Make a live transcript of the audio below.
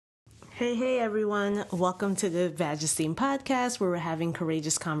Hey everyone. Welcome to the Ep61 podcast where we're having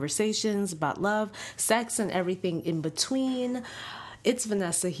courageous conversations about love, sex, and everything in between. It's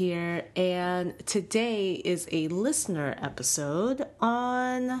Vanessa here, and today is a listener episode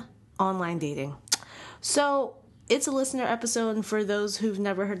on online dating. So, it's a listener episode, and for those who've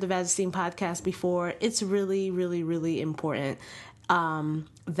never heard the Ep61 podcast before, it's really important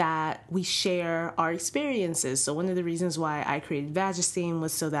that we share our experiences. So one of the reasons why I created Ep61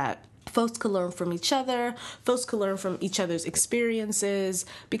 was so that folks could learn from each other, folks could learn from each other's experiences,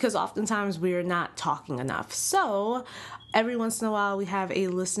 because oftentimes we're not talking enough. So every once in a while we have a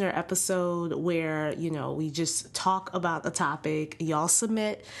listener episode where, we just talk about a topic. Y'all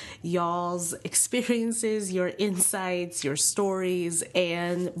submit y'all's experiences, your insights, your stories,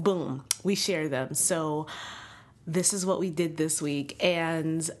 and boom, we share them. So this is what we did this week.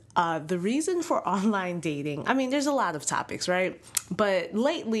 And the reason for online dating, there's a lot of topics, right? But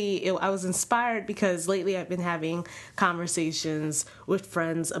lately, I was inspired because lately I've been having conversations with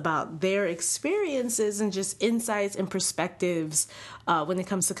friends about their experiences and just insights and perspectives when it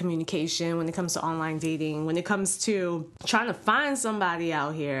comes to communication, when it comes to online dating, when it comes to trying to find somebody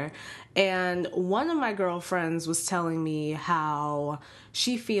out here. And one of my girlfriends was telling me how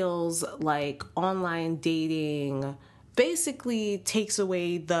she feels like online dating basically takes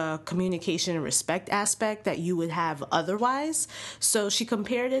away the communication and respect aspect that you would have otherwise. So she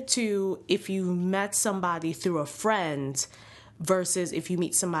compared it to if you met somebody through a friend versus if you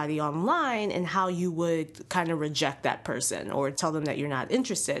meet somebody online, and how you would kind of reject that person or tell them that you're not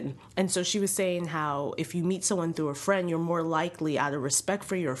interested. And so she was saying how if you meet someone through a friend, you're more likely, out of respect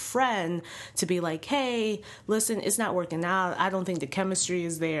for your friend, to be like, hey, listen, it's not working out. I don't think the chemistry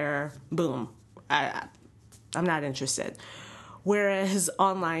is there. Boom. I'm not interested. Whereas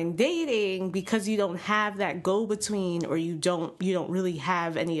online dating, because you don't have that go-between, or you don't really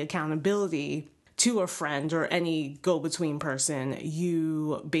have any accountability to a friend or any go-between person,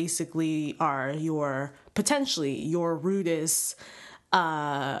 you basically are potentially your rudest,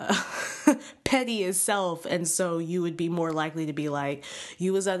 pettiest self. And so you would be more likely to be like,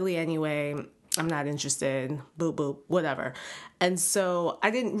 you was ugly anyway, I'm not interested, boop, boop, whatever. And so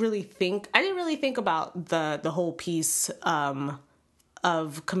I didn't really think about the whole piece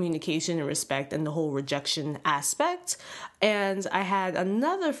of communication and respect and the whole rejection aspect. And I had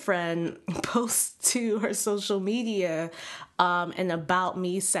another friend post to her social media an about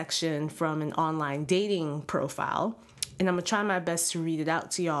me section from an online dating profile. And I'm going to try my best to read it out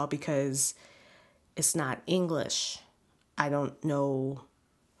to y'all because it's not English. I don't know.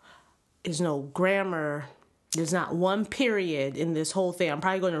 There's no grammar. There's not one period in this whole thing. I'm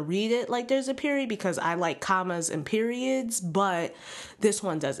probably going to read it like there's a period because I like commas and periods, but this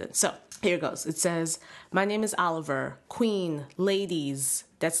one doesn't. So here it goes. It says, my name is Oliver, Queen, ladies.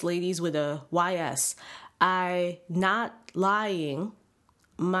 That's ladies with a YS. I not lying.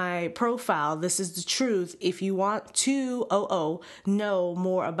 My profile, this is the truth. If you want to know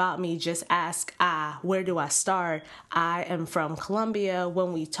more about me, just ask. Where do I start? I am from Colombia.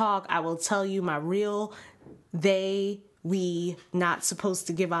 When we talk, I will tell you my real we not supposed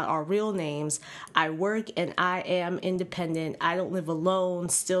to give out our real names. I work and I am independent. I don't live alone.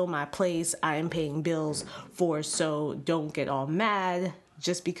 Still my place. I am paying bills for, so don't get all mad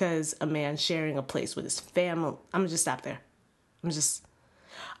just because a man sharing a place with his family. I'm gonna just stop there. I'm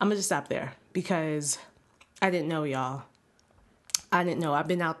gonna just stop there because I didn't know, y'all. I didn't know. I've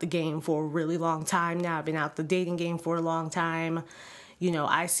been out the game for a really long time now. I've been out the dating game for a long time.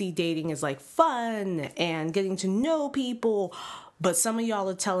 I see dating as like fun and getting to know people, but some of y'all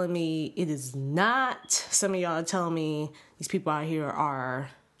are telling me it is not. Some of y'all are telling me these people out here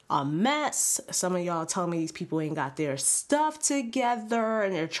are a mess. Some of y'all are telling me these people ain't got their stuff together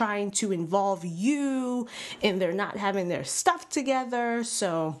and they're trying to involve you and they're not having their stuff together.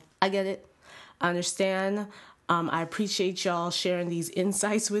 So I get it. I understand. I appreciate y'all sharing these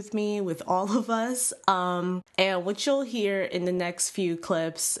insights with me, with all of us. And what you'll hear in the next few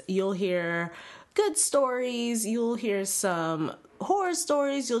clips, you'll hear good stories. You'll hear some horror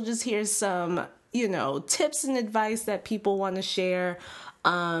stories. You'll just hear some, tips and advice that people want to share.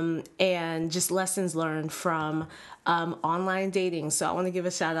 And just lessons learned from online dating. So I want to give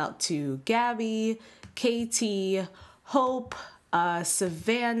a shout out to Gabby, Katie, Hope,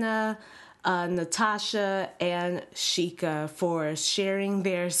 Savannah, Natasha, and Shika for sharing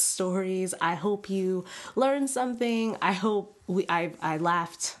their stories. I hope you learned something. I hope I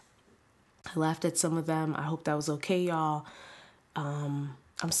laughed. I laughed at some of them. I hope that was okay, y'all. I'm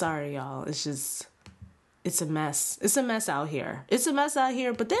sorry, y'all. It's a mess. It's a mess out here. It's a mess out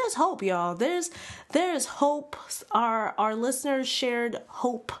here, but there's hope, y'all. There's hope. Our listeners shared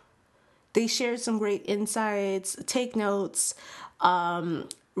hope They shared some great insights. Take notes.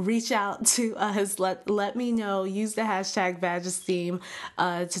 Reach out to us. Let me know. Use the hashtag Vagesteem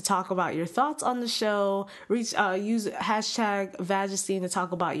to talk about your thoughts on the show. Use hashtag Vagesteem to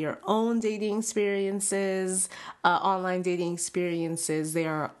talk about your own dating experiences, online dating experiences. They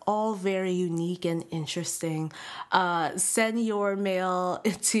are all very unique and interesting. Send your mail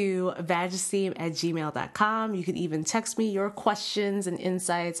to vagesteem@gmail.com. You can even text me your questions and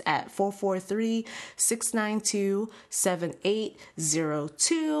insights at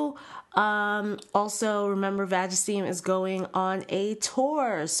 443-692-7802. Also, remember, Vagesteem is going on a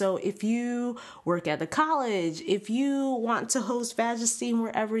tour. So if you work at a college, if you want to host Vagesteem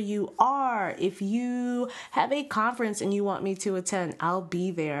wherever you are, if you have a conference and you want me to attend, I'll be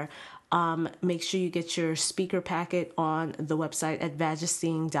there. Make sure you get your speaker packet on the website at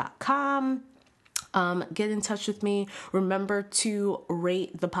vagesteem.com. Get in touch with me. Remember to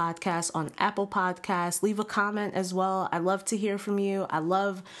rate the podcast on Apple Podcasts. Leave a comment as well. I love to hear from you. I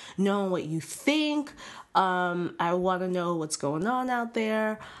love knowing what you think. I want to know what's going on out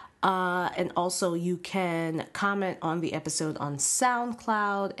there. And also you can comment on the episode on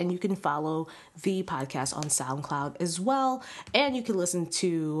SoundCloud, and you can follow the podcast on SoundCloud as well. And you can listen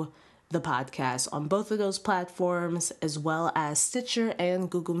to the podcast on both of those platforms, as well as Stitcher and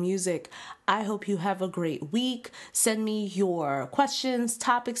Google Music. I hope you have a great week. Send me your questions,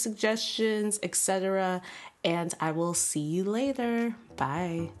 topic suggestions, etc. And I will see you later.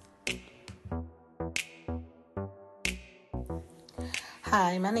 Bye.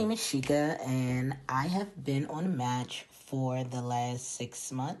 Hi, my name is Shika, and I have been on Match for the last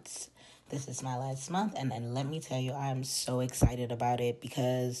 6 months. This is my last month, and let me tell you, I'm so excited about it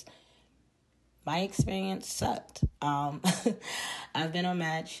because my experience sucked. I've been on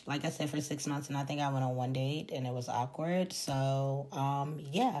Match, like I said, for 6 months, and I think I went on one date, and it was awkward. So,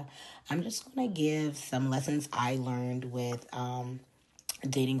 yeah, I'm just going to give some lessons I learned with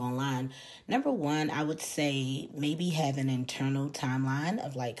dating online. Number one, I would say maybe have an internal timeline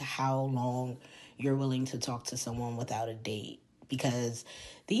of like how long you're willing to talk to someone without a date. Because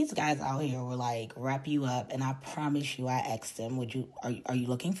these guys out here will like wrap you up, and I promise you, I asked them, are you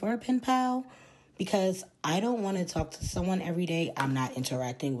looking for a pen pal? Because I don't want to talk to someone every day I'm not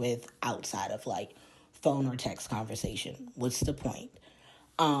interacting with outside of like phone or text conversation. What's the point?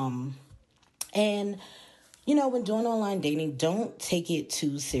 And you know, when doing online dating, don't take it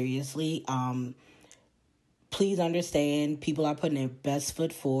too seriously. Please understand, people are putting their best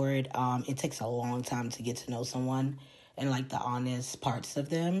foot forward. It takes a long time to get to know someone and like the honest parts of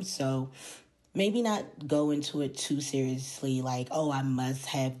them. So maybe not go into it too seriously, like, oh, I must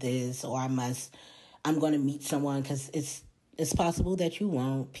have this, or I'm going to meet someone, because it's possible that you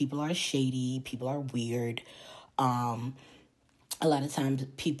won't. People are shady. People are weird. A lot of times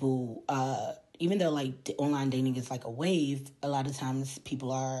people, even though like online dating is like a wave, a lot of times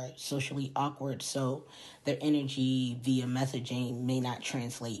people are socially awkward. So their energy via messaging may not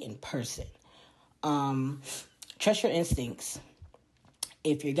translate in person. Trust your instincts.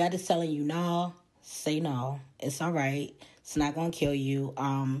 If your gut is telling you no, say no. It's all right. It's not going to kill you.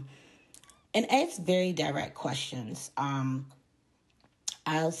 And ask very direct questions. I'll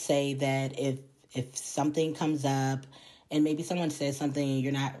say that if something comes up and maybe someone says something and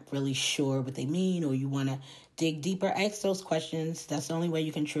you're not really sure what they mean, or you want to dig deeper, ask those questions. That's the only way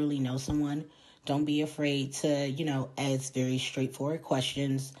you can truly know someone. Don't be afraid to, ask very straightforward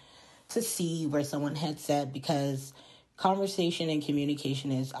questions to see where someone heads at, because conversation and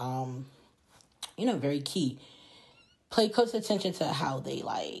communication is, very key. Pay close attention to how they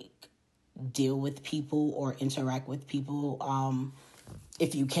deal with people or interact with people,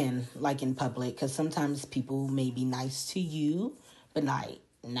 if you can, like in public, because sometimes people may be nice to you, but not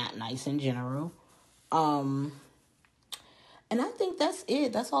nice in general. And I think that's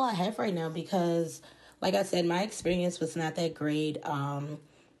it. That's all I have right now, because, like I said, my experience was not that great.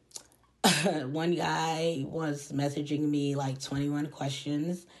 One guy was messaging me 21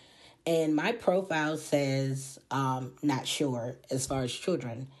 questions, and my profile says not sure as far as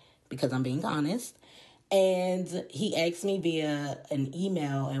children, because I'm being honest. And he asked me via an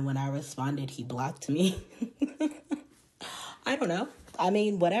email, and when I responded, he blocked me. I don't know. I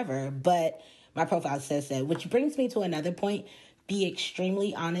mean, whatever. But my profile says that, which brings me to another point. Be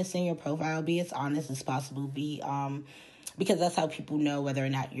extremely honest in your profile. Be as honest as possible. Because that's how people know whether or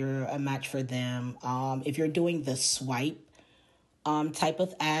not you're a match for them. If you're doing the swipe type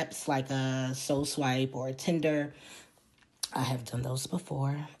of apps, like a Soul Swipe or Tinder, I have done those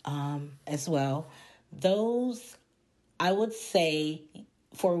before as well. Those, I would say,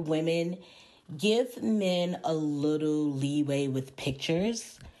 for women, give men a little leeway with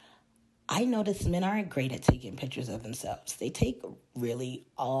pictures. I notice men aren't great at taking pictures of themselves. They take really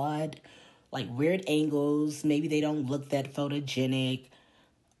odd, like weird angles. Maybe they don't look that photogenic.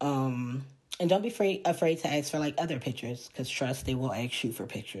 And don't be afraid to ask for like other pictures, because trust, they will ask you for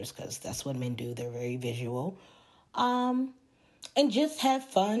pictures, because that's what men do. They're very visual. And just have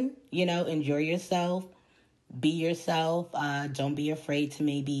fun, enjoy yourself, be yourself. Don't be afraid to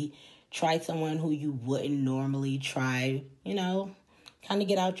maybe try someone who you wouldn't normally try, kind of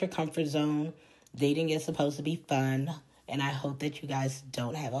get out your comfort zone. Dating is supposed to be fun. And I hope that you guys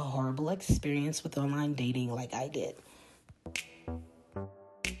don't have a horrible experience with online dating like I did.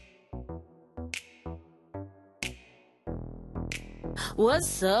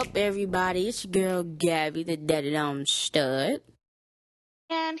 What's up, everybody? It's your girl Gabby, the Daddy Dom Stud.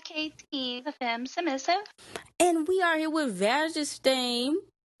 And KT, the femme submissive. And we are here with Vantage Theme.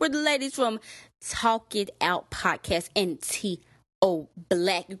 We're the ladies from Talk It Out Podcast and T.O.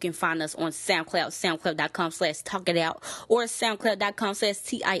 Black. You can find us on SoundCloud, soundcloud.com/talkitout or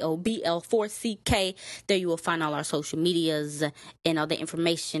soundcloud.com/TIOBL4CK. There you will find all our social medias and all the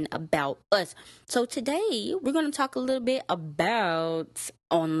information about us. So today, we're going to talk a little bit about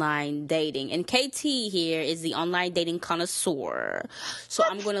online dating. And KT here is the online dating connoisseur. So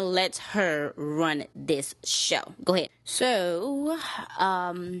I'm going to let her run this show. Go ahead. So,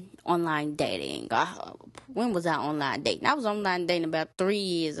 online dating. When was I online dating? I was online dating about 3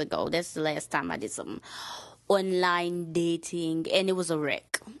 years ago. That's the last time I did some online dating. And it was a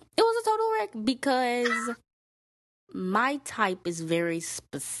wreck. It was a total wreck because my type is very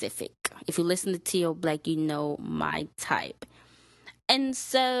specific. If you listen to T.O. Black, you know my type. And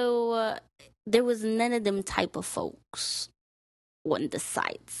so there was none of them type of folks on the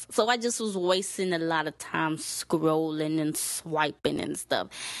sites. So I just was wasting a lot of time scrolling and swiping and stuff.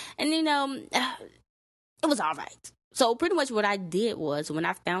 And, it was all right. So pretty much what I did was when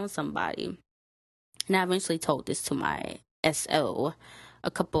I found somebody, and I eventually told this to my SO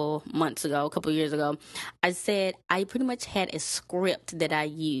a couple years ago, I said I pretty much had a script that I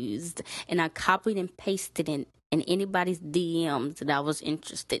used, and I copied and pasted it in anybody's DMs that I was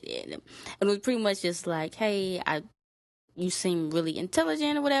interested in. It was pretty much just like, hey, you seem really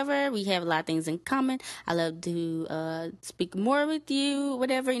intelligent or whatever. We have a lot of things in common. I love to speak more with you,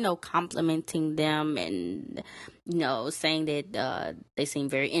 whatever, complimenting them and, saying that they seem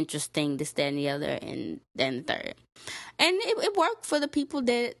very interesting, this, that, and the other, and then the third. And it worked for the people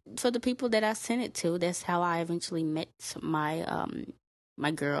that I sent it to. That's how I eventually met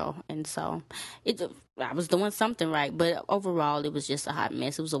my girl. And so I was doing something right, but overall it was just a hot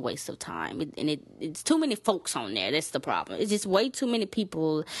mess. It was a waste of time, it's too many folks on there. That's the problem. It's just way too many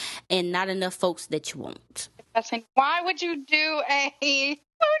people and not enough folks that you want. Why would you do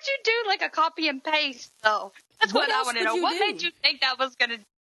like a copy and paste though? That's what I want to know. What made you think that was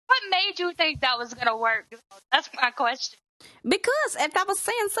gonna work? That's my question. Because if I was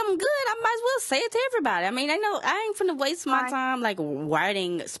saying something good, I might as well say it to everybody. I mean, I know I ain't finna waste my time like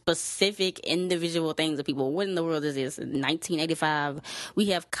writing specific individual things to people. What in the world is this? In 1985, we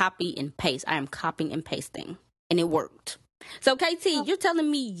have copy and paste. I am copying and pasting, and it worked. So, KT, you're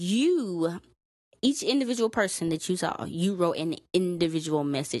telling me each individual person that you saw, you wrote an individual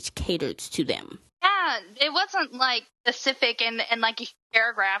message catered to them. Yeah, it wasn't like specific and like a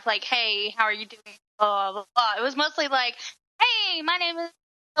paragraph, like, hey, how are you doing? Blah, blah, blah. It was mostly like, hey, my name is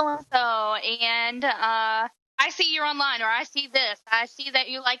so-and-so, and I see you're online, or I see this, I see that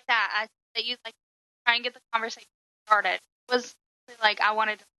you like that, I see that you like try and get the conversation started. It was like I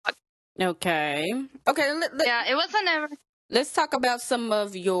wanted to talk. Okay. Yeah, it wasn't ever. Let's talk about some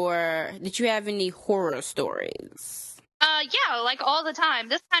of did you have any horror stories? Yeah, like all the time.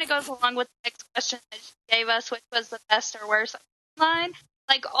 This kind of goes along with the next question that she gave us, which was the best or worst online.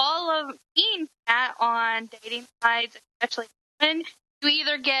 Like all of being fat on dating sites, especially women, you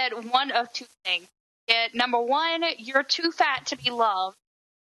either get one of two things. Number one, you're too fat to be loved.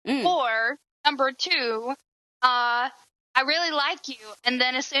 Or number two, I really like you, and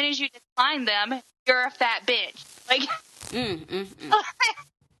then as soon as you decline them, you're a fat bitch. Like,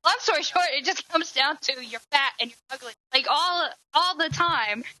 long story short, it just comes down to you're fat and you're ugly. Like all the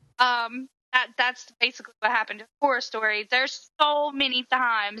time. That's basically what happened to Horror Story. There's so many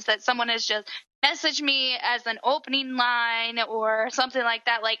times that someone has just messaged me as an opening line or something like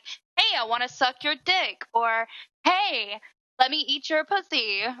that, like, hey, I want to suck your dick, or hey, let me eat your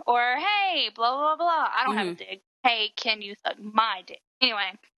pussy, or hey, blah, blah, blah. I don't have a dick. Hey, can you suck my dick?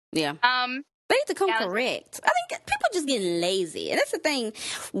 Anyway. Yeah. They need to come correct. I think people just getting lazy, and that's the thing.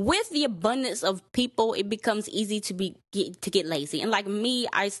 With the abundance of people, it becomes easy to get lazy. And like me,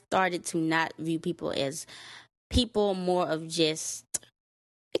 I started to not view people as people, more of just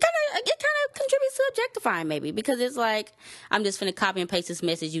it kind objectifying maybe, because it's like, I'm just finna copy and paste this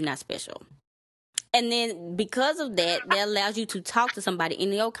message, you not special. And then because of that, that allows you to talk to somebody in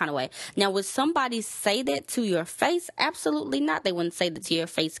the old kind of way. Now, would somebody say that to your face? Absolutely not. They wouldn't say that to your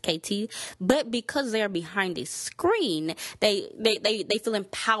face, KT. But because they're behind a screen, they feel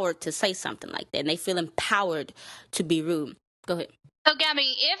empowered to say something like that. And they feel empowered to be rude. Go ahead. So,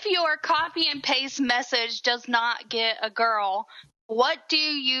 Gabby, if your copy and paste message does not get a girl, what do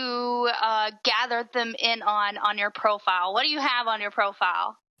you gather them in on your profile? What do you have on your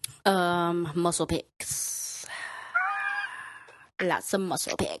profile? Muscle pics. Lots of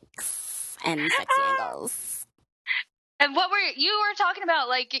muscle pics and sexy angles. And you were talking about,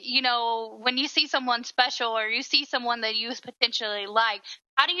 like, you know, when you see someone special or you see someone that you potentially like,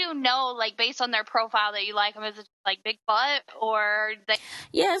 how do you know, like, based on their profile that you like them? Is it like big butt or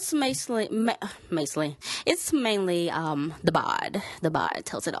Yes, mostly. It's mainly the bod. The bod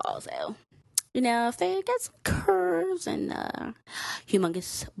tells it all. So, you know, if they got some curves and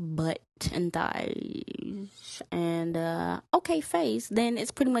humongous butt and thighs and okay face, then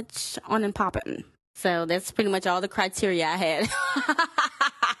it's pretty much on and popping. So that's pretty much all the criteria I had.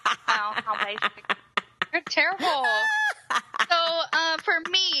 Wow, how basic. You're terrible. So for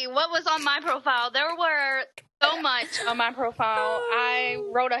me, what was on my profile? There were so much on my profile. I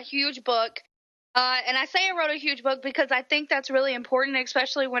wrote a huge book. And I say I wrote a huge book because I think that's really important,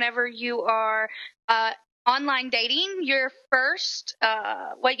 especially whenever you are online dating. Your first,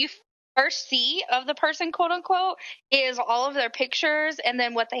 what you first see of the person, quote unquote, is all of their pictures and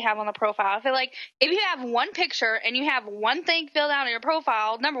then what they have on the profile. I feel like if you have one picture and you have one thing filled out on your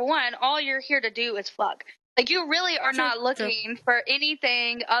profile, number one, all you're here to do is fuck. Like, you really are not looking for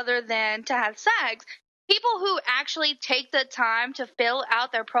anything other than to have sex. People who actually take the time to fill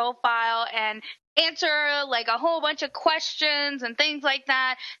out their profile and answer like a whole bunch of questions and things like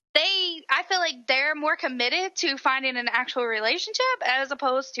that, I feel like they're more committed to finding an actual relationship as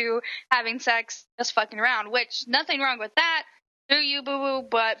opposed to having sex just fucking around, which nothing wrong with that. Do you, boo boo?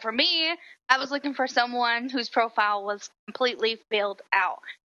 But for me, I was looking for someone whose profile was completely filled out.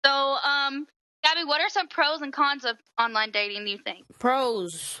 So, Gabby, what are some pros and cons of online dating, do you think?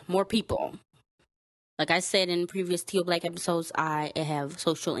 Pros, more people. Like I said in previous Teal Black episodes, I have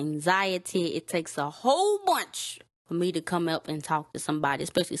social anxiety. It takes a whole bunch for me to come up and talk to somebody,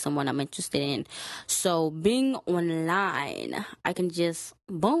 especially someone I'm interested in. So being online, I can just,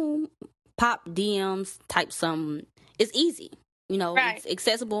 boom, pop DMs, type some. It's easy. You know, right. It's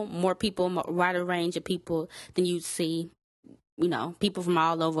accessible. More people, wider range of people than you see. You know, people from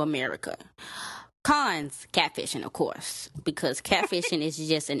all over America. Cons, catfishing, of course, because catfishing is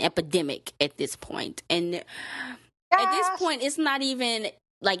just an epidemic at this point. And at this point, it's not even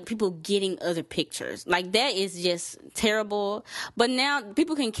like people getting other pictures. Like, that is just terrible. But now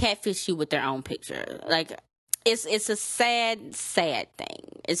people can catfish you with their own picture. Like, it's a sad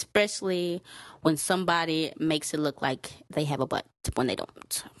thing, especially when somebody makes it look like they have a butt when they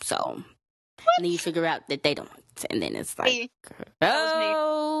don't. So, and then you figure out that they don't. And then it's like,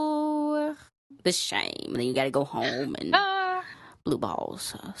 oh, the shame. And then you got to go home and blue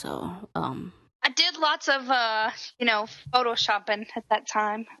balls. So, I did lots of, photoshopping at that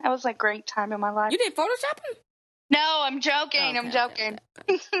time. That was a great time in my life. You did photoshopping? No, I'm joking. Okay, I'm joking.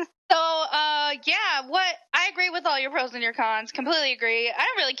 Okay. So, I agree with all your pros and your cons. Completely agree. I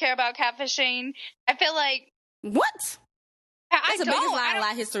don't really care about catfishing. I feel like. What? That's the biggest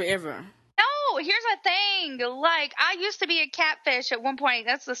lie history ever. No, here's my thing. Like, I used to be a catfish at one point.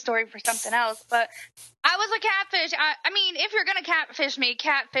 That's the story for something else. But I was a catfish. I mean, if you're going to catfish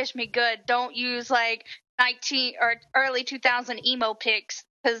me good. Don't use, like, 19 or early 2000 emo pics,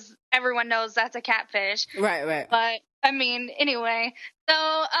 because everyone knows that's a catfish. Right. But, I mean, anyway.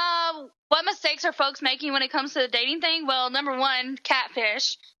 So, what mistakes are folks making when it comes to the dating thing? Well, number one,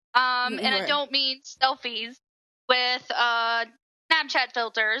 catfish. And I don't mean selfies with Snapchat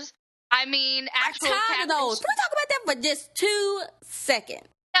filters. I mean, actual catfish. Those. Can we talk about that for just 2 seconds?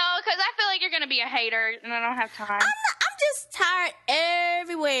 No, because I feel like you're going to be a hater, and I don't have time. I'm just tired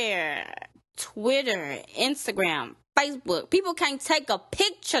everywhere. Twitter, Instagram, Facebook. People can't take a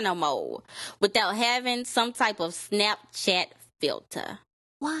picture no more without having some type of Snapchat filter.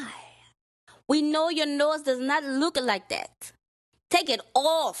 Why? We know your nose does not look like that. Take it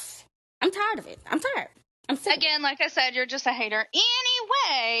off. I'm tired of it. I'm tired. I'm sick. Again, like I said, you're just a hater.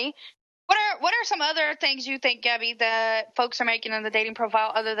 Anyway, what are some other things you think, Gabby, that folks are making in the dating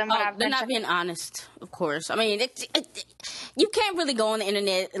profile other than what I've mentioned? They're not being honest, of course. I mean, you can't really go on the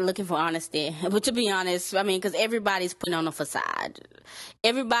internet looking for honesty. But to be honest, I mean, because everybody's putting on a facade.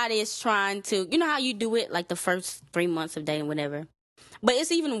 Everybody is trying to, you know how you do it, like the first 3 months of dating, whatever. But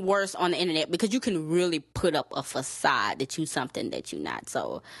it's even worse on the internet because you can really put up a facade that you something that you're not.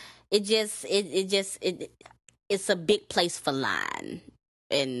 So it's a big place for lying.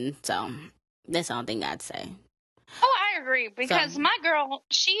 And so that's the only thing I'd say. Oh, I agree because So- my girl,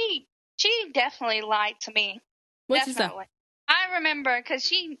 she definitely lied to me. What you say? Definitely. I remember because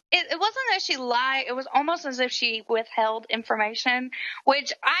it wasn't that she lied. It was almost as if she withheld information,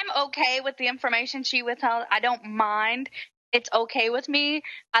 which I'm okay with the information she withheld. I don't mind. It's okay with me.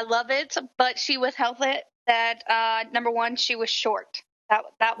 I love it, but she withheld it that, number one, she was short.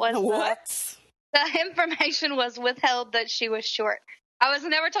 That was What? the information was withheld that she was short. I was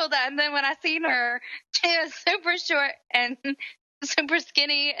never told that. And then when I seen her, she was super short and super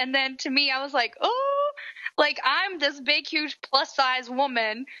skinny. And then to me, I was like, oh, like I'm this big, huge plus size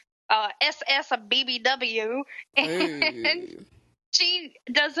woman, SS a BBW. And she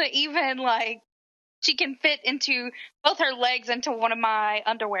doesn't even like, she can fit into both her legs into one of my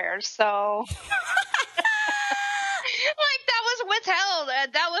underwears. So like that was withheld.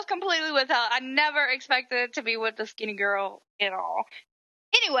 That was completely withheld. I never expected it to be with the skinny girl at all.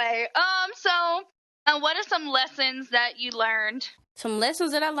 Anyway, what are some lessons that you learned? Some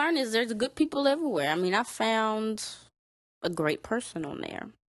lessons that I learned is there's good people everywhere. I mean, I found a great person on there.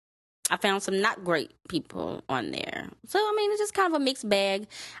 I found some not great people on there. So, I mean, it's just kind of a mixed bag.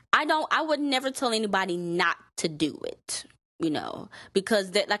 I would never tell anybody not to do it,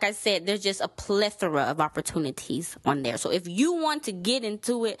 because like I said, there's just a plethora of opportunities on there. So if you want to get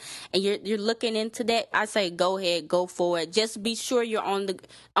into it and you're looking into that, I say go ahead, go for it. Just be sure you're on the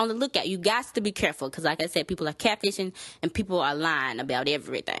lookout. You got to be careful because, like I said, people are catfishing and people are lying about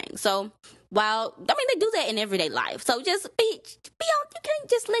everything. So they do that in everyday life. So just be on. You can't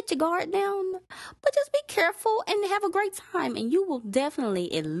just let your guard down, but just be careful and have a great time, and you will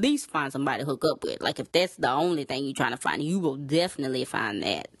definitely at least find somebody to hook up with. Like if that's the only thing you're trying to find, you will definitely find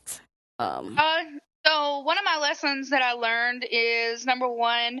that. So one of my lessons that I learned is number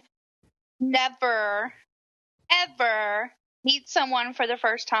one, never, ever meet someone for the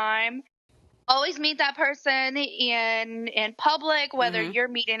first time. Always meet that person in public, whether you're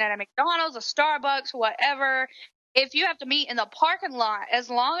meeting at a McDonald's, a Starbucks, whatever. If you have to meet in the parking lot, as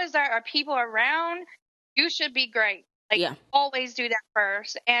long as there are people around, you should be great. Always do that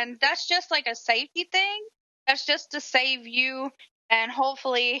first. And that's just like a safety thing. That's just to save you. And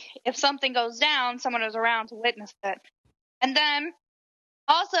hopefully, if something goes down, someone is around to witness it. And then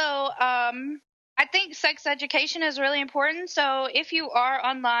also, I think sex education is really important. So if you are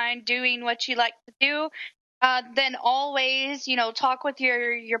online doing what you like to do, then always, talk with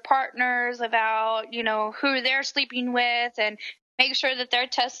your partners about, who they're sleeping with and make sure that they're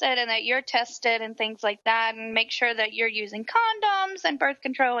tested and that you're tested and things like that. And make sure that you're using condoms and birth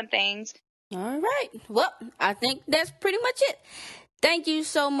control and things. All right. Well, I think that's pretty much it. Thank you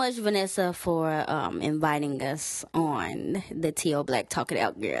so much, Vanessa, for inviting us on the T.O. Black Talk It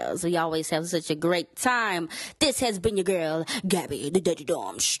Out Girls. We always have such a great time. This has been your girl, Gabby, the Dirty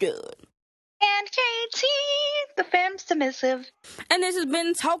Dom Stud. And KT, the femme submissive. And this has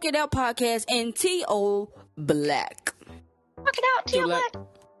been Talk It Out Podcast and T.O. Black. Talk it out, T.O. Black.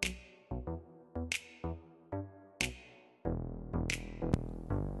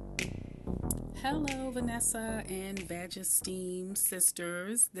 Hello, Vanessa and Vagesteem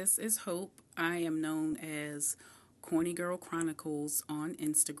sisters. This is Hope. I am known as Corny Girl Chronicles on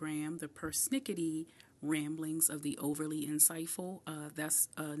Instagram, the persnickety ramblings of the overly insightful. That's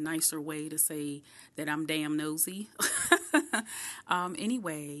a nicer way to say that I'm damn nosy.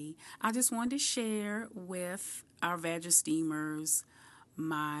 Anyway, I just wanted to share with our Vagesteemers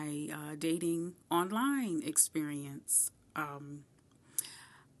my dating online experience.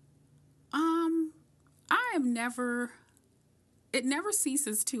 It never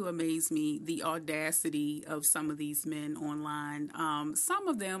ceases to amaze me, the audacity of some of these men online. Some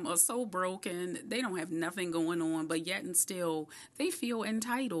of them are so broken, they don't have nothing going on, but yet and still, they feel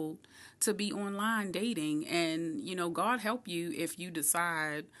entitled to be online dating. And, God help you if you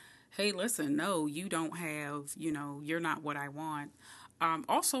decide, hey, listen, no, you don't have, you're not what I want.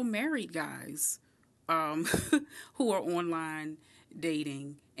 Also married guys who are online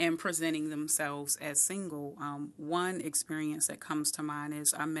dating and presenting themselves as single. One experience that comes to mind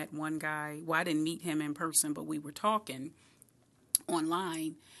is I met one guy. Well, I didn't meet him in person, but we were talking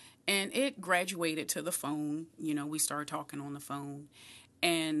online, and it graduated to the phone. We started talking on the phone.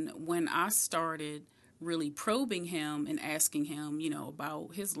 And when I started really probing him and asking him,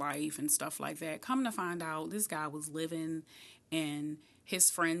 about his life and stuff like that, come to find out this guy was living in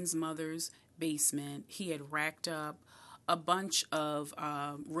his friend's mother's basement. He had racked up a bunch of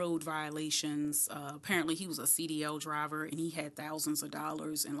road violations. Apparently, he was a CDL driver and he had thousands of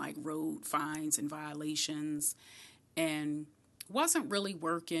dollars in like road fines and violations, and wasn't really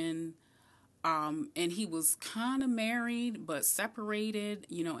working. And he was kind of married but separated,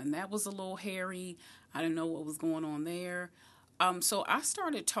 and that was a little hairy. I didn't know what was going on there. So I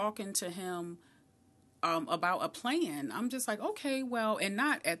started talking to him about a plan. I'm just like, okay, well, and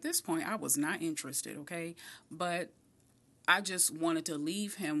not at this point, I was not interested, okay? But I just wanted to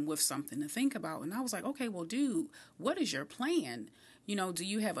leave him with something to think about. And I was like, okay, well, dude, what is your plan? Do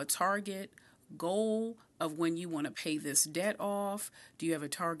you have a target goal of when you want to pay this debt off? Do you have a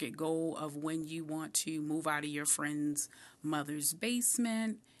target goal of when you want to move out of your friend's mother's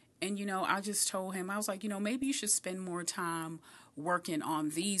basement? And, I just told him, I was like, maybe you should spend more time working on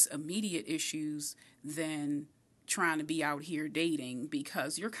these immediate issues than trying to be out here dating,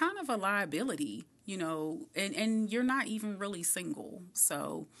 because you're kind of a liability, and you're not even really single.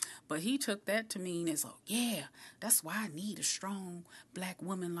 So, but he took that to mean as, oh, yeah, that's why I need a strong black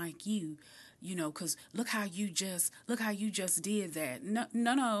woman like you, because look how you just did that.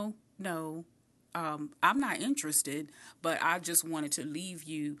 No. I'm not interested, but I just wanted to leave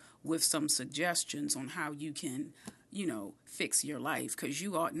you with some suggestions on how you can, fix your life, because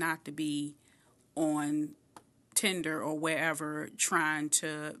you ought not to be on Tinder or wherever trying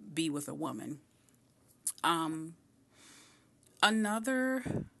to be with a woman. Another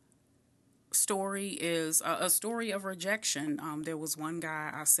story is a story of rejection. There was one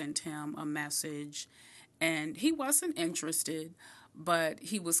guy, I sent him a message and he wasn't interested, but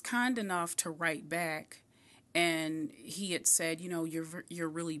he was kind enough to write back, and he had said, you're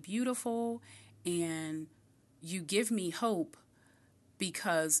really beautiful and you give me hope,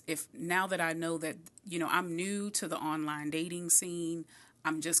 because if now that I know that, I'm new to the online dating scene,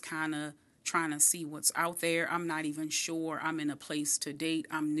 I'm just kind of trying to see what's out there. I'm not even sure I'm in a place to date.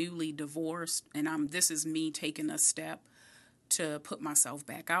 I'm newly divorced, and this is me taking a step to put myself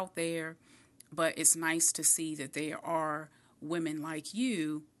back out there. But it's nice to see that there are women like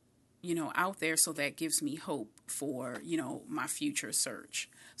you, out there. So that gives me hope for, my future search.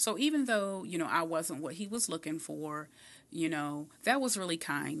 So even though, I wasn't what he was looking for, that was really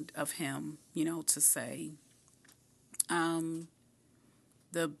kind of him, to say.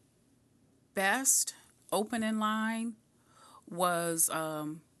 The best opening line was,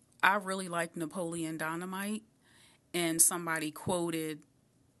 I really like Napoleon Dynamite. And somebody quoted,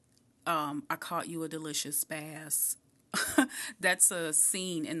 I caught you a delicious bass. That's a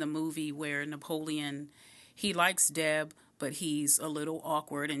scene in the movie where Napoleon, he likes Deb, but he's a little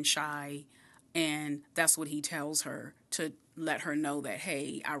awkward and shy. And that's what he tells her to let her know that,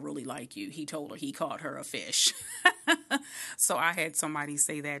 hey, I really like you. He told her he caught her a fish. So I had somebody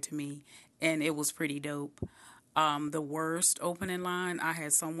say that to me, and it was pretty dope. The worst opening line, I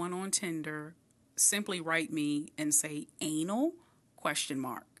had someone on Tinder simply write me and say anal question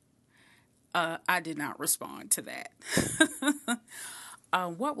mark. I did not respond to that.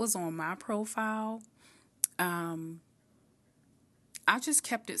 What was on my profile? I just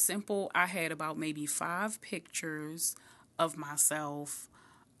kept it simple. I had about maybe 5 pictures of myself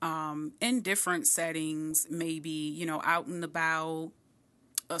in different settings, maybe, out and about,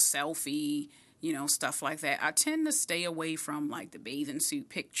 a selfie, stuff like that. I tend to stay away from like the bathing suit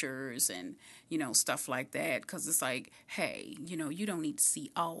pictures and, stuff like that, because it's like, hey, you don't need to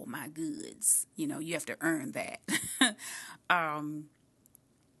see all my goods. You have to earn that.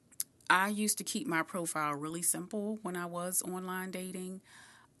 I used to keep my profile really simple when I was online dating.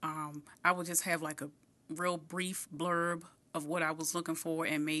 I would just have like a real brief blurb of what I was looking for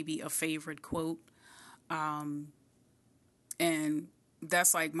and maybe a favorite quote. And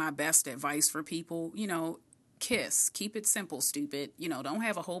that's like my best advice for people. Kiss. Keep it simple, stupid. Don't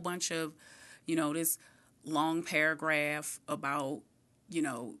have a whole bunch of, this long paragraph about,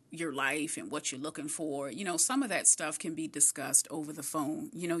 your life and what you're looking for. Some of that stuff can be discussed over the phone.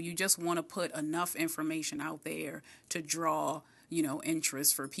 You just want to put enough information out there to draw,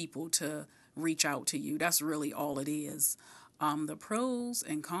 interest for people to reach out to you. That's really all it is. The pros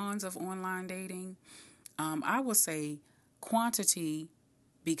and cons of online dating, I would say quantity,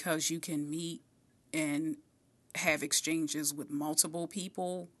 because you can meet and have exchanges with multiple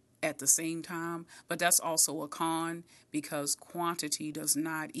people at the same time, but that's also a con, because quantity does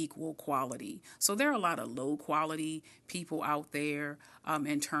not equal quality. So there are a lot of low quality people out there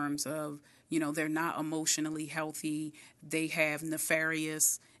in terms of, they're not emotionally healthy, they have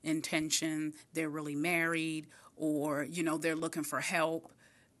nefarious intention, they're really married, or, they're looking for help.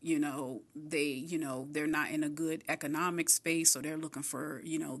 They're not in a good economic space, so they're looking for,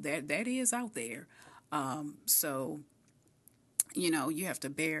 that is out there. So You have to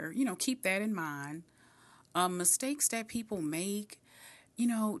bear, keep that in mind. Mistakes that people make,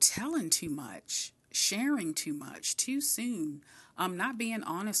 telling too much, sharing too much, too soon, not being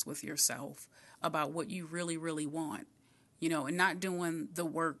honest with yourself about what you really, really want, and not doing the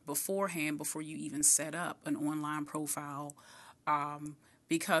work beforehand before you even set up an online profile.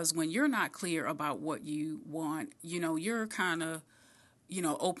 Because when you're not clear about what you want, you're kind of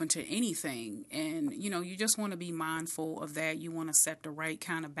open to anything. And, you just want to be mindful of that. You want to set the right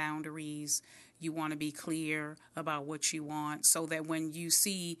kind of boundaries. You want to be clear about what you want so that when you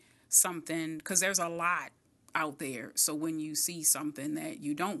see something, because there's a lot out there. So when you see something that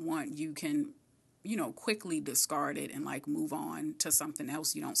you don't want, you can, quickly discard it and like move on to something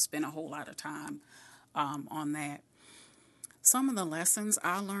else. You don't spend a whole lot of time on that. Some of the lessons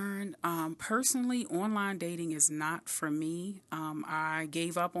I learned, personally, online dating is not for me. I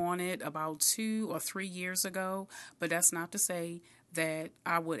gave up on it about 2 or 3 years ago, but that's not to say that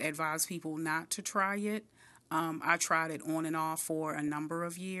I would advise people not to try it. I tried it on and off for a number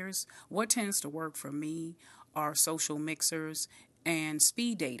of years. What tends to work for me are social mixers and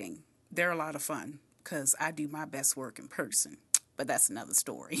speed dating. They're a lot of fun because I do my best work in person, but that's another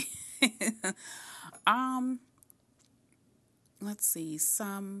story. um, let's see,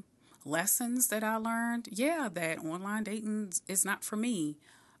 some lessons that I learned. Yeah, that online dating is not for me.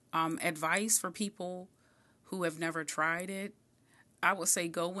 Advice for people who have never tried it. I would say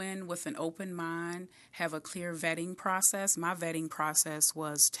go in with an open mind, have a clear vetting process. My vetting process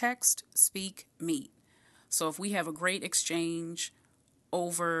was text, speak, meet. So if we have a great exchange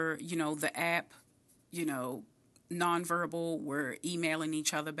over, the app, you know, nonverbal, we're emailing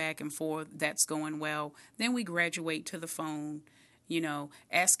each other back and forth, that's going well. Then we graduate to the phone,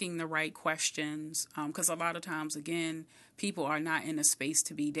 asking the right questions. Because a lot of times, again, people are not in a space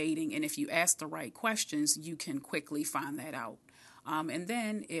to be dating. And if you ask the right questions, you can quickly find that out. And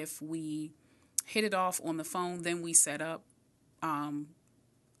then if we hit it off on the phone, then we set up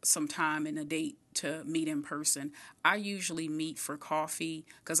some time and a date to meet in person. I usually meet for coffee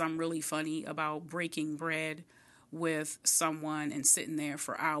because I'm really funny about breaking bread with someone and sitting there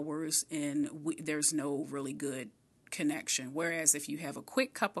for hours and there's no really good connection. Whereas if you have a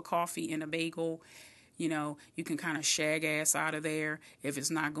quick cup of coffee and a bagel, you can kind of shag ass out of there if it's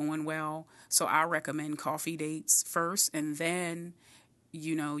not going well. So I recommend coffee dates first, and then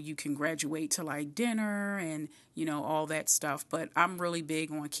you can graduate to like dinner and, all that stuff. But I'm really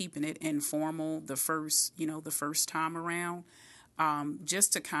big on keeping it informal the first time around,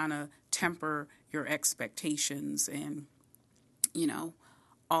 just to kind of temper your expectations and,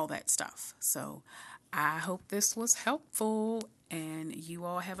 all that stuff. So I hope this was helpful and you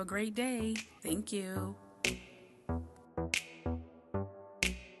all have a great day. Thank you.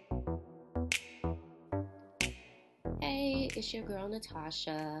 Hey, it's your girl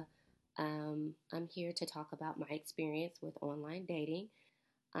Natasha. I'm here to talk about my experience with online dating.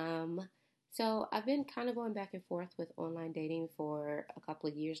 Um, so I've been kind of going back and forth with online dating for a couple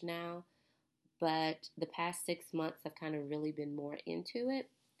of years now, but the past 6 months I've kind of really been more into it.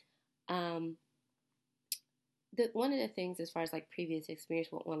 Um, one of the things as far as like previous experience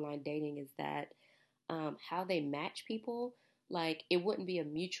with online dating is that how they match people, like it wouldn't be a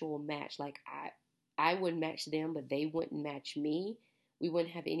mutual match. Like I would match them, but they wouldn't match me. We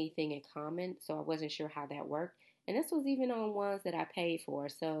wouldn't have anything in common, so I wasn't sure how that worked. And this was even on ones that I paid for,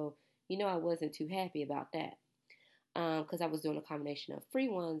 so I wasn't too happy about that because I was doing a combination of free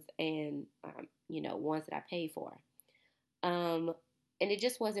ones and ones that I paid for. Um, and it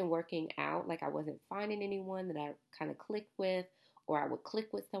just wasn't working out. Like I wasn't finding anyone that I kind of clicked with, or I would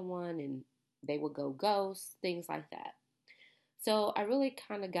click with someone and they would go ghost, things like that. So I really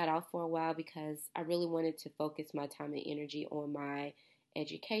kind of got off for a while because I really wanted to focus my time and energy on my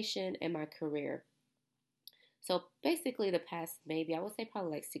education and my career. So basically, the past maybe I would say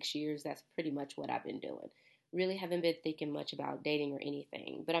probably like 6 years, that's pretty much what I've been doing. Really haven't been thinking much about dating or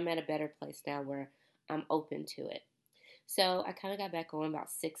anything, but I'm at a better place now where I'm open to it. So I kind of got back on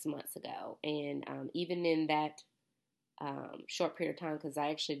about 6 months ago, and even in that short period of time, because I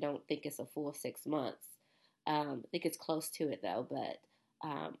actually don't think it's a full 6 months. I think it's close to it though, but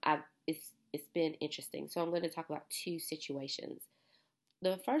it's been interesting. So I'm going to talk about two situations.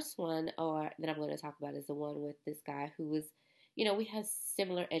 The first one, or that I'm going to talk about, is the one with this guy who was, we have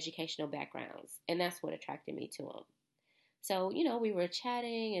similar educational backgrounds, and that's what attracted me to him. So, we were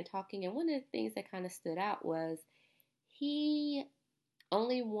chatting and talking, and one of the things that kind of stood out was he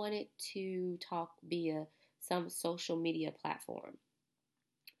only wanted to talk via some social media platform.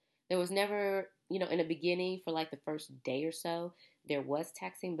 There was never, in the beginning for like the first day or so, there was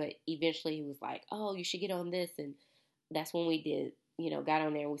texting, but eventually he was like, oh, you should get on this. And that's when we did, got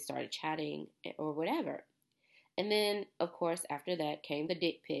on there and we started chatting or whatever. And then, of course, after that came the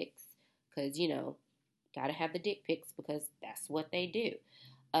dick pics because, gotta have the dick pics because that's what they do.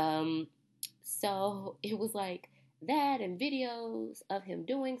 So it was like that and videos of him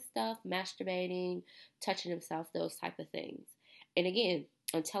doing stuff, masturbating, touching himself, those type of things. And again,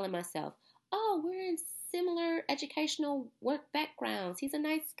 I'm telling myself, oh, we're in similar educational work backgrounds. He's a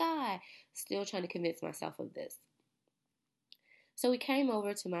nice guy. Still trying to convince myself of this. So he came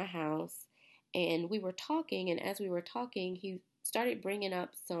over to my house and we were talking. And as we were talking, he started bringing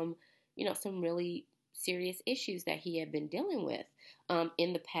up some really serious issues that he had been dealing with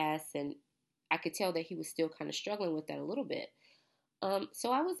in the past. And I could tell that he was still kind of struggling with that a little bit.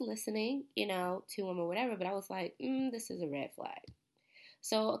 So I was listening, to him or whatever, but I was like, this is a red flag.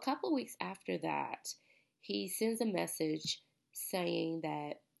 So a couple of weeks after that, he sends a message saying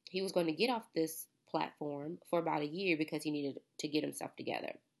that he was going to get off this platform for about a year because he needed to get himself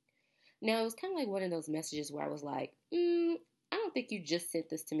together. Now, it was kind of like one of those messages where I was like, I don't think you just sent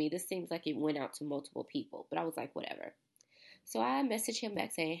this to me. This seems like it went out to multiple people. But I was like, whatever. So I messaged him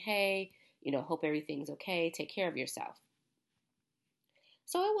back saying, hey, hope everything's okay. Take care of yourself.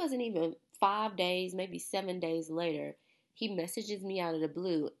 So it wasn't even 5 days, maybe 7 days later, he messages me out of the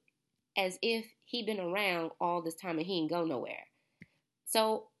blue as if he'd been around all this time and he ain't go nowhere.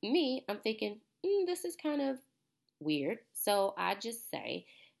 So I'm thinking, this is kind of weird. So I just say,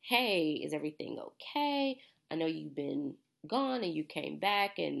 hey, is everything okay? I know you've been gone and you came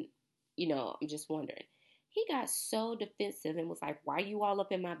back and, I'm just wondering. He got so defensive and was like, why are you all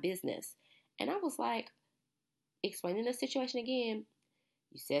up in my business? And I was like, explaining the situation again.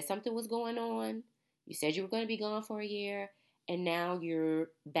 You said something was going on. You said you were going to be gone for a year, and now you're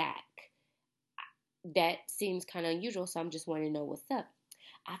back. That seems kind of unusual, so I'm just wanting to know what's up.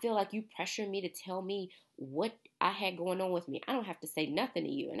 I feel like you pressured me to tell me what I had going on with me. I don't have to say nothing to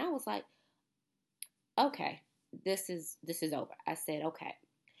you. And I was like, okay, this is over. I said, okay.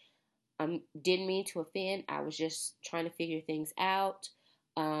 Didn't mean to offend. I was just trying to figure things out.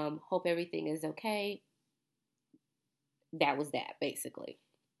 Hope everything is okay. That was that, basically.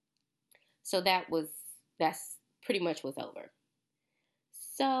 So that's pretty much was over.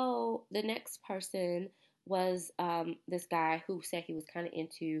 So the next person was this guy who said he was kind of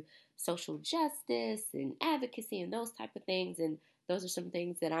into social justice and advocacy and those type of things. And those are some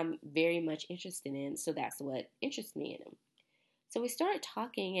things that I'm very much interested in. So that's what interests me in him. So we started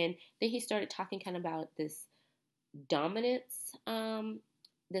talking, and then he started talking kind of about dominance,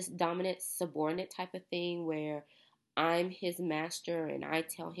 this dominant subordinate type of thing where I'm his master and I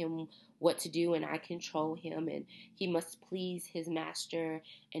tell him what to do and I control him and he must please his master,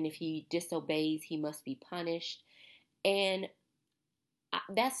 and if he disobeys, he must be punished. And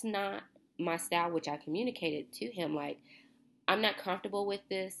that's not my style, which I communicated to him. Like, I'm not comfortable with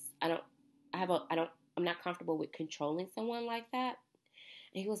this. I'm not comfortable with controlling someone like that.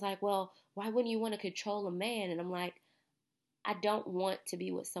 And he was like, well, why wouldn't you want to control a man? And I'm like, I don't want to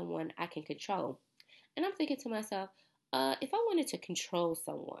be with someone I can control. And I'm thinking to myself, if I wanted to control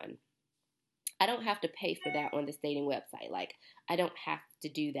someone, I don't have to pay for that on this dating website. Like, I don't have to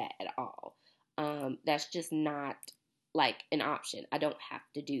do that at all. That's just not like an option. I don't have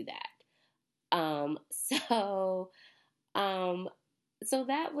to do that. So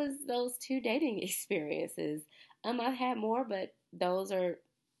that was those two dating experiences. I've had more, but those are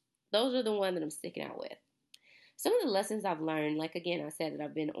the ones that I'm sticking out with. Some of the lessons I've learned, like again, I said that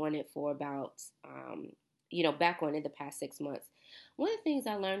I've been on it for about, back on it the past 6 months. One of the things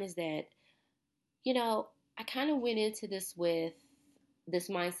I learned is that, I kind of went into this with this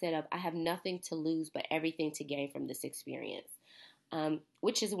mindset of I have nothing to lose but everything to gain from this experience,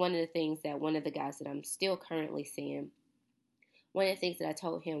 which is one of the things that one of the guys that I'm still currently seeing, one of the things that I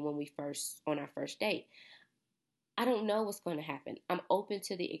told him when on our first date, I don't know what's going to happen. I'm open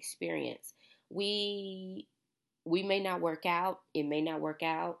to the experience. We may not work out. It may not work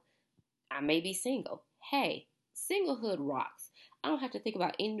out. I may be single. Hey, singlehood rocks. I don't have to think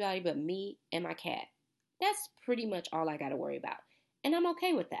about anybody but me and my cat. That's pretty much all I got to worry about. And I'm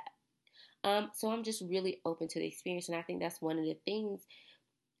okay with that. So I'm just really open to the experience. And I think that's one of the things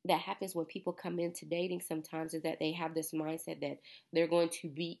that happens when people come into dating sometimes, is that they have this mindset that they're going to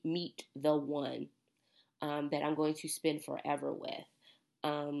meet the one that I'm going to spend forever with.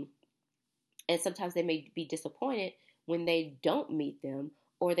 And sometimes they may be disappointed when they don't meet them,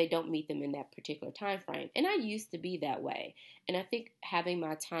 or they don't meet them in that particular time frame. And I used to be that way. And I think having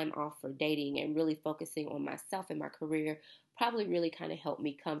my time off for dating and really focusing on myself and my career probably really kind of helped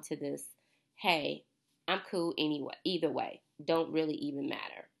me come to this, hey, I'm cool anyway, either way. Don't really even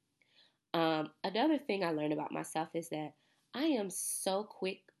matter. Another thing I learned about myself is that I am so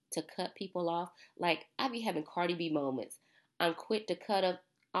quick to cut people off. Like, I be having Cardi B moments. I'm quick to cut up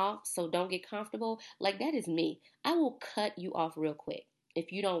off, so don't get comfortable. Like, that is me. I will cut you off real quick.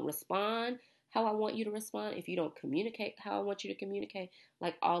 If you don't respond how I want you to respond, if you don't communicate how I want you to communicate,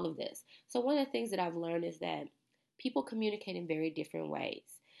 like all of this. So one of the things that I've learned is that people communicate in very different ways.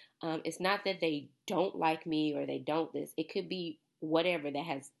 It's not that they don't like me or they don't this. It could be whatever that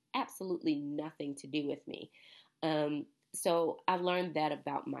has absolutely nothing to do with me. So I've learned that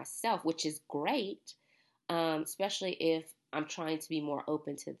about myself, which is great, especially if I'm trying to be more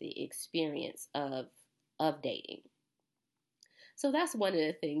open to the experience of dating. So that's one of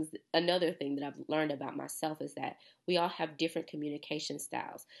the things. Another thing that I've learned about myself is that we all have different communication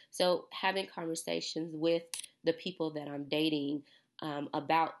styles. So having conversations with the people that I'm dating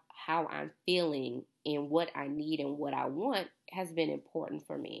about how I'm feeling and what I need and what I want has been important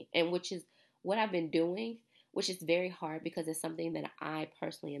for me, and which is what I've been doing, which is very hard because it's something that I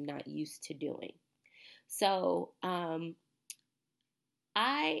personally am not used to doing. So I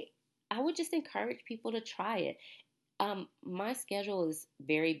would just encourage people to try it. My schedule is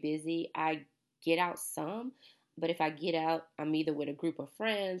very busy. I get out some, but if I get out, I'm either with a group of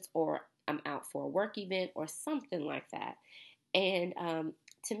friends or I'm out for a work event or something like that. And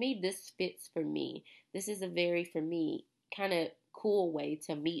to me, this fits for me. This is a very, for me, kind of cool way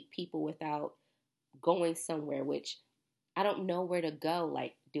to meet people without going somewhere, which I don't know where to go.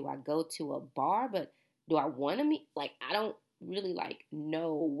 Like, do I go to a bar? But do I want to meet? Like, I don't really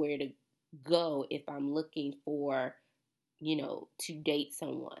know where to go if I'm looking for, to date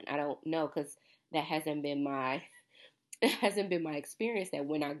someone. I don't know, because that hasn't been my it hasn't been my experience, that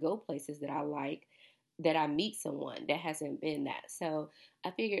when I go places that I like, that I meet someone. That hasn't been that. So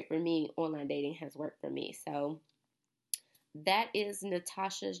I figured for me, online dating has worked for me. So that is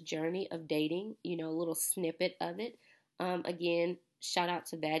Natasha's journey of dating, a little snippet of it. Again, shout out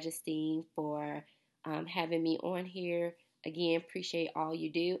to Vagistine for having me on here. Again, appreciate all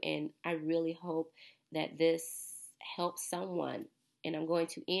you do, and I really hope that this helps someone. And I'm going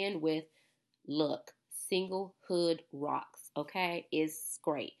to end with, look, singlehood rocks, okay? It's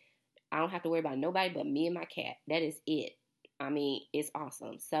great. I don't have to worry about nobody but me and my cat. That is it. I mean, it's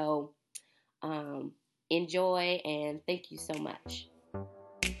awesome. So, enjoy, and thank you so much.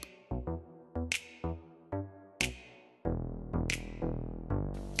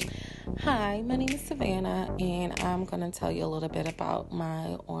 Hi, my name is Savannah, and I'm going to tell you a little bit about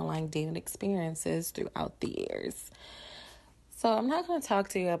my online dating experiences throughout the years. So, I'm not going to talk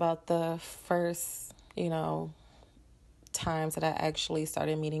to you about the first, times that I actually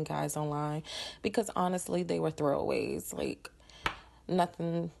started meeting guys online, because honestly, they were throwaways. Like,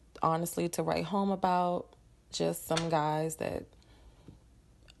 nothing, honestly, to write home about. Just some guys that,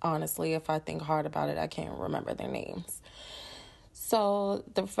 honestly, if I think hard about it, I can't remember their names. So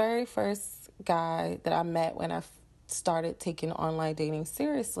the very first guy that I met when I started taking online dating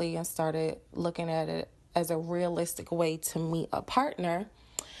seriously and started looking at it as a realistic way to meet a partner,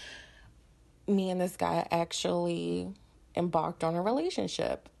 me and this guy actually embarked on a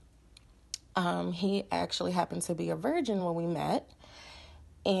relationship. He actually happened to be a virgin when we met,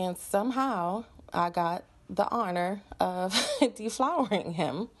 and somehow I got the honor of deflowering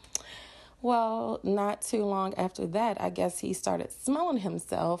him. Well, not too long after that, I guess he started smelling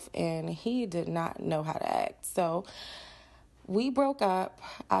himself, and he did not know how to act. So we broke up.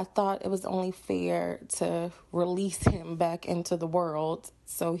 I thought it was only fair to release him back into the world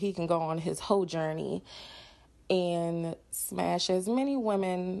so he can go on his whole journey and smash as many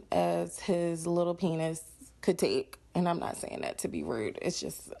women as his little penis could take. And I'm not saying that to be rude. It's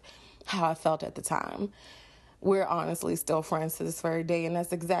just how I felt at the time. We're honestly still friends to this very day, and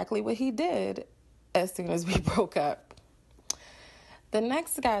that's exactly what he did as soon as we broke up. The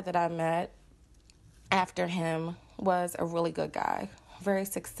next guy that I met after him was a really good guy, very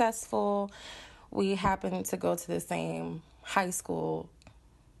successful. We happened to go to the same high school,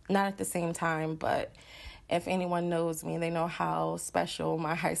 not at the same time, but if anyone knows me, they know how special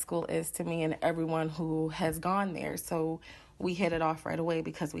my high school is to me and everyone who has gone there. So we hit it off right away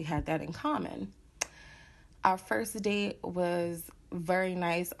because we had that in common. Our first date was very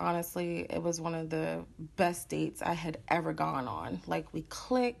nice. Honestly, it was one of the best dates I had ever gone on. Like, we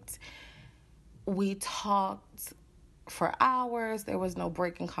clicked, we talked for hours. There was no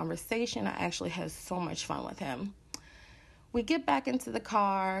break in conversation. I actually had so much fun with him. We get back into the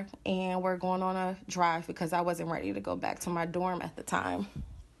car and we're going on a drive because I wasn't ready to go back to my dorm at the time.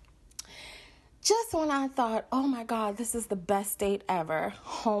 Just when I thought, oh my God, this is the best date ever,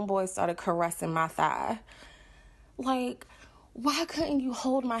 homeboy started caressing my thigh. Like, why couldn't you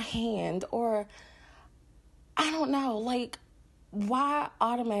hold my hand? Or, I don't know, like, why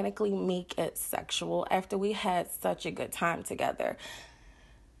automatically make it sexual after we had such a good time together?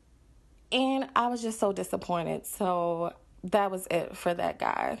 And I was just so disappointed. So that was it for that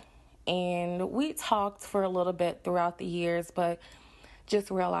guy. And we talked for a little bit throughout the years, but just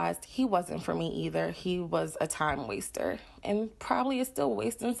realized he wasn't for me either. He was a time waster and probably is still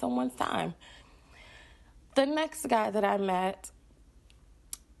wasting someone's time. The next guy that I met,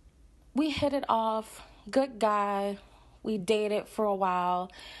 we hit it off. Good guy. We dated for a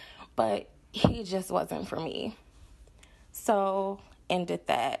while, but he just wasn't for me. So ended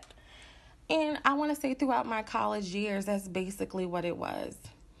that. And I want to say throughout my college years, that's basically what it was.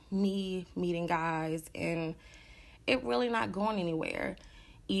 Me meeting guys and it really not going anywhere.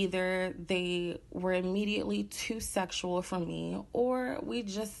 Either they were immediately too sexual for me or we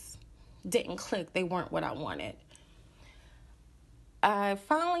just didn't click. They weren't what I wanted. I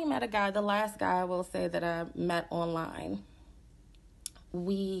finally met a guy, the last guy I will say that I met online.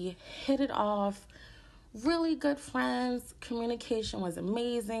 We hit it off, really good friends. Communication was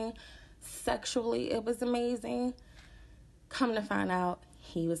amazing. Sexually, it was amazing. Come to find out,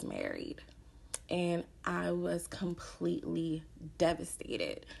 he was married. And I was completely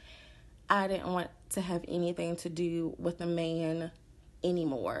devastated. I didn't want to have anything to do with a man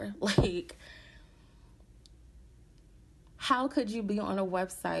anymore. Like, how could you be on a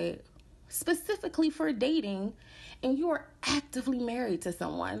website specifically for dating and you are actively married to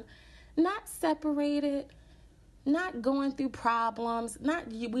someone? Not separated, not going through problems,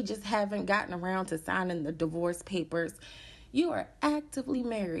 we just haven't gotten around to signing the divorce papers. You are actively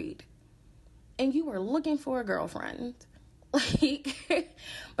married and you are looking for a girlfriend. Like,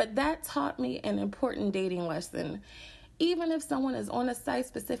 but that taught me an important dating lesson. Even if someone is on a site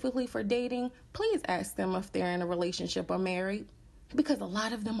specifically for dating, please ask them if they're in a relationship or married, because a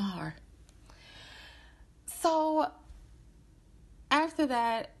lot of them are. So after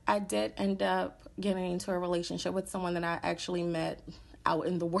that, I did end up getting into a relationship with someone that I actually met out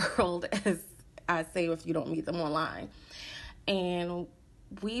in the world, as I say if you don't meet them online. And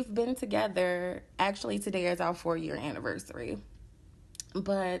we've been together, actually today is our 4-year anniversary.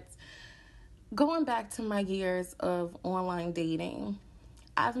 But going back to my years of online dating,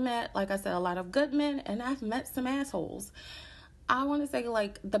 I've met, like I said, a lot of good men, and I've met some assholes. I want to say,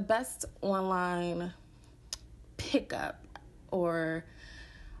 like, the best online pickup or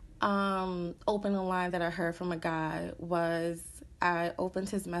open line that I heard from a guy was, I opened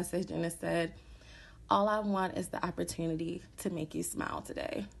his message and it said, "All I want is the opportunity to make you smile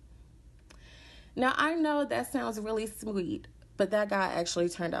today." Now, I know that sounds really sweet, but that guy actually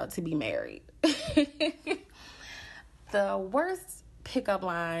turned out to be married. The worst pickup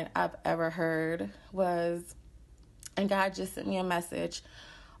line I've ever heard was, a guy just sent me a message,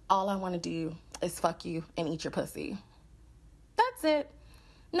 "All I want to do is fuck you and eat your pussy." That's it.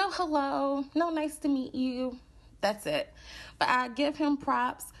 No hello, no nice to meet you. That's it. But I give him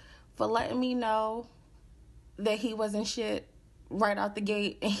props for letting me know that he wasn't shit right out the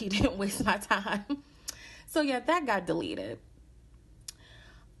gate and he didn't waste my time. So yeah, that got deleted.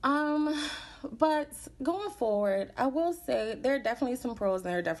 But going forward, I will say there are definitely some pros and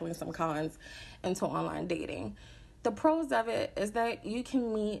there are definitely some cons into online dating. The pros of it is that you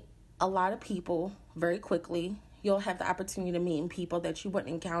can meet a lot of people very quickly. You'll have the opportunity to meet people that you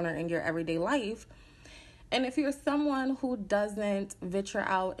wouldn't encounter in your everyday life. And if you're someone who doesn't venture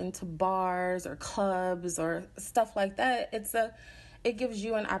out into bars or clubs or stuff like that, it gives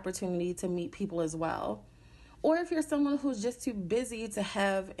you an opportunity to meet people as well. Or if you're someone who's just too busy to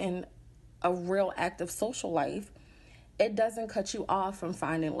have a real active social life, it doesn't cut you off from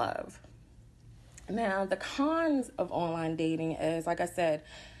finding love. Now, the cons of online dating is, like I said,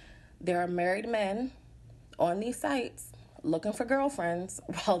 there are married men on these sites looking for girlfriends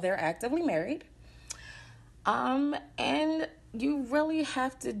while they're actively married. And you really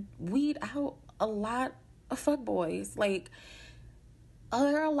have to weed out a lot of fuckboys. Like,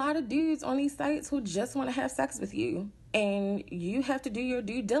 there are a lot of dudes on these sites who just want to have sex with you. And you have to do your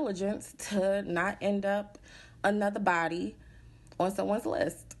due diligence to not end up another body on someone's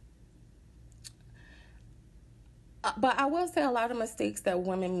list. But I will say a lot of mistakes that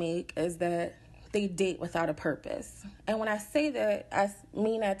women make is that they date without a purpose. And when I say that, I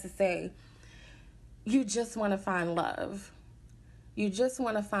mean that to say you just want to find love. You just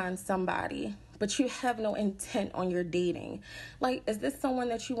want to find somebody, but you have no intent on your dating. Like, is this someone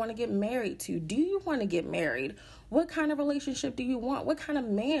that you want to get married to? Do you want to get married? What kind of relationship do you want? What kind of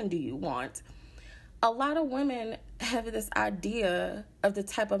man do you want? A lot of women have this idea of the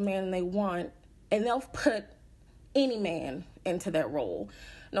type of man they want, and they'll put any man into that role.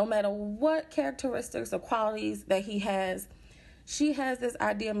 No matter what characteristics or qualities that he has, she has this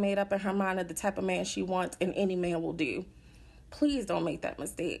idea made up in her mind of the type of man she wants, and any man will do. Please don't make that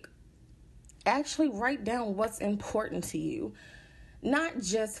mistake. Actually write down what's important to you, not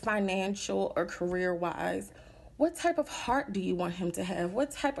just financial or career-wise. What type of heart do you want him to have?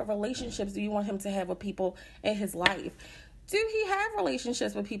 What type of relationships do you want him to have with people in his life? Do he have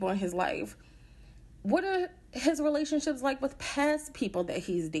relationships with people in his life? What are his relationships like with past people that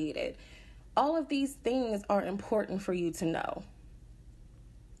he's dated? All of these things are important for you to know.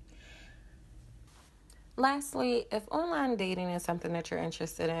 Lastly, if online dating is something that you're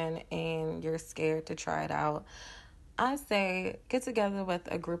interested in and you're scared to try it out, I say get together with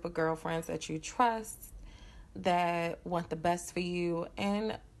a group of girlfriends that you trust, that want the best for you,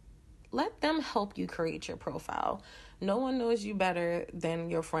 and let them help you create your profile. No one knows you better than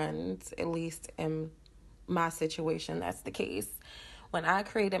your friends, at least in my situation, that's the case. When I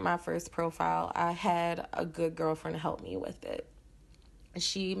created my first profile, I had a good girlfriend help me with it.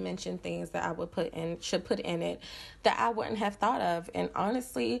 She mentioned things that I should put in it that I wouldn't have thought of. And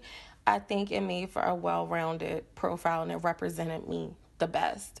honestly, I think it made for a well-rounded profile and it represented me the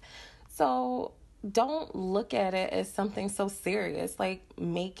best. So don't look at it as something so serious. Like,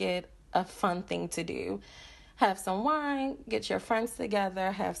 make it a fun thing to do. Have some wine, get your friends together,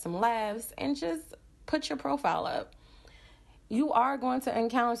 have some laughs, and just put your profile up. You are going to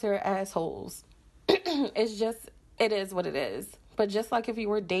encounter assholes. It is what it is. But just like if you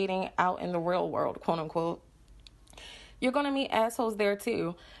were dating out in the real world, quote unquote, you're going to meet assholes there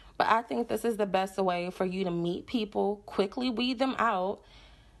too. But I think this is the best way for you to meet people, quickly weed them out,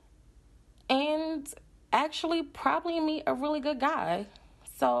 and actually probably meet a really good guy.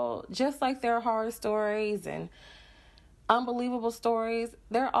 So just like there are horror stories and unbelievable stories,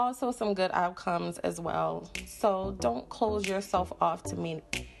 there are also some good outcomes as well. So don't close yourself off to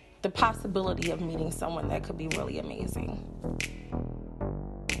meet the possibility of meeting someone that could be really amazing.